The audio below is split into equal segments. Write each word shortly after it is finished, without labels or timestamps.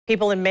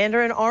People in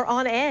Mandarin are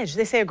on edge.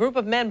 They say a group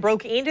of men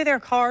broke into their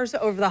cars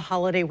over the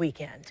holiday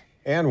weekend.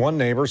 And one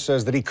neighbor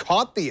says that he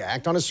caught the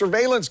act on his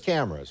surveillance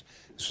cameras.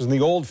 This was in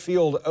the Olde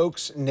Field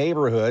Oaks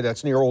neighborhood.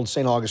 That's near Old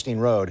St. Augustine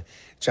Road.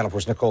 Channel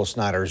 4's Nicole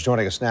Snyder is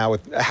joining us now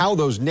with how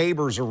those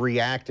neighbors are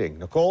reacting.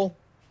 Nicole?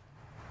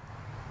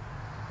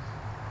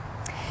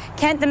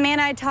 Kent, the man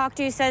I talked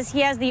to, says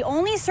he has the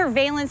only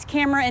surveillance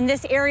camera in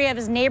this area of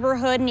his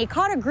neighborhood, and he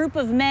caught a group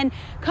of men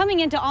coming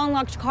into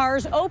unlocked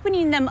cars,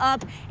 opening them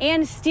up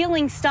and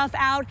stealing stuff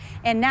out.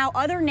 And now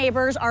other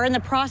neighbors are in the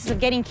process of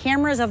getting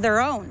cameras of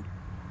their own.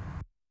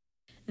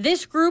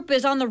 This group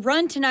is on the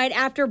run tonight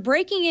after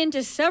breaking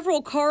into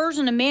several cars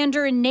in a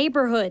Mandarin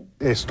neighborhood.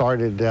 It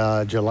started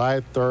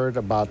July 3rd,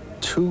 about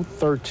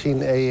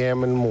 2:13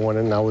 a.m. in the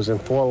morning. I was in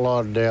Fort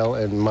Lauderdale,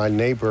 and my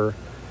neighbor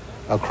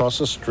across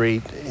the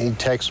street, he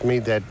texted me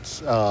that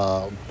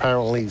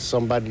apparently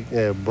somebody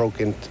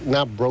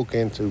not broke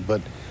into,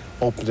 but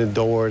opened the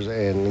doors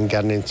and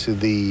got into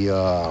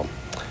the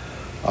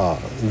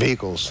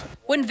vehicles.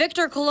 When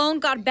Victor Colon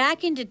got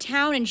back into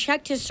town and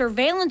checked his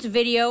surveillance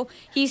video,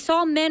 he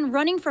saw men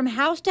running from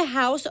house to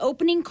house,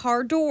 opening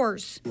car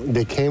doors.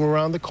 They came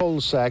around the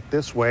cul-de-sac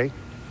this way.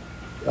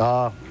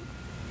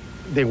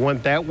 They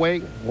went that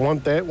way,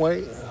 went that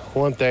way,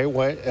 went that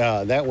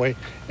way,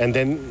 and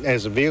then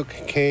as the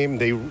vehicle came,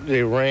 they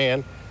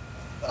ran.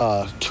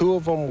 Two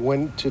of them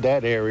went to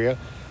that area,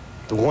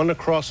 the one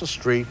across the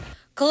street.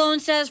 Colon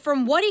says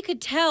from what he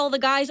could tell, the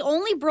guys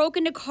only broke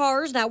into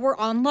cars that were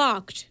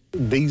unlocked.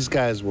 These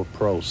guys were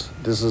pros.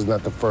 This is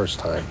not the first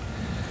time.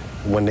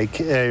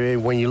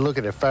 When you look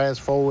at it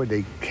fast forward,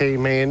 they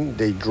came in,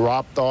 they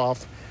dropped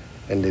off,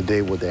 and they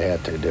did what they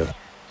had to do.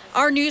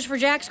 Our News for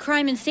Jack's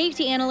crime and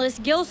safety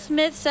analyst Gil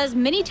Smith says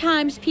many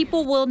times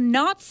people will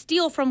not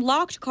steal from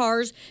locked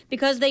cars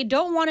because they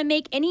don't want to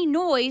make any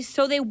noise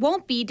so they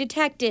won't be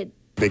detected.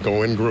 They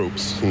go in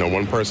groups,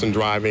 one person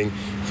driving,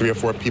 3 or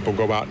 4 people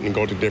go out and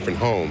go to different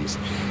homes.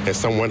 If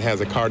someone has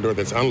a car door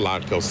that's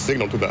unlocked, they'll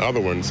signal to the other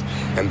ones,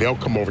 and they'll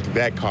come over to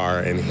that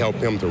car and help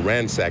them to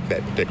ransack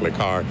that particular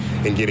car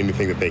and get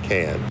anything that they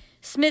can.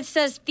 Smith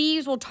says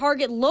thieves will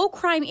target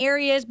low-crime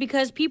areas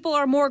because people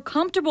are more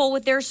comfortable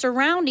with their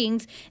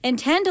surroundings and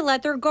tend to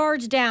let their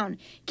guards down,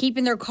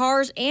 keeping their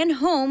cars and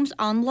homes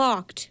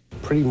unlocked.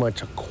 Pretty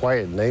much a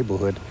quiet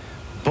neighborhood,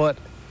 but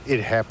it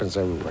happens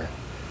everywhere.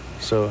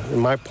 So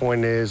my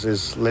point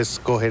is let's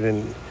go ahead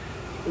and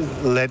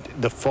let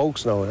the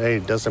folks know, hey,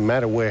 it doesn't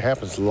matter where it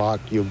happens, lock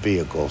your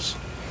vehicles.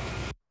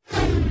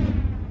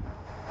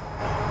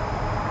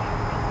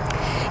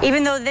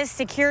 Even though this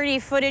security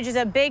footage is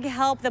a big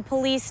help, the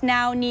police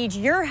now need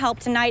your help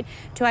tonight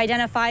to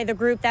identify the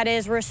group that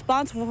is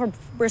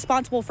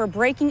responsible for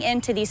breaking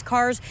into these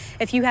cars.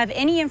 If you have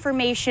any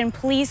information,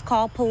 please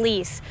call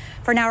police.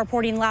 For now,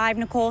 reporting live,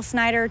 Nicole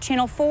Snyder,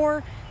 Channel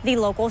 4, the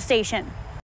local station.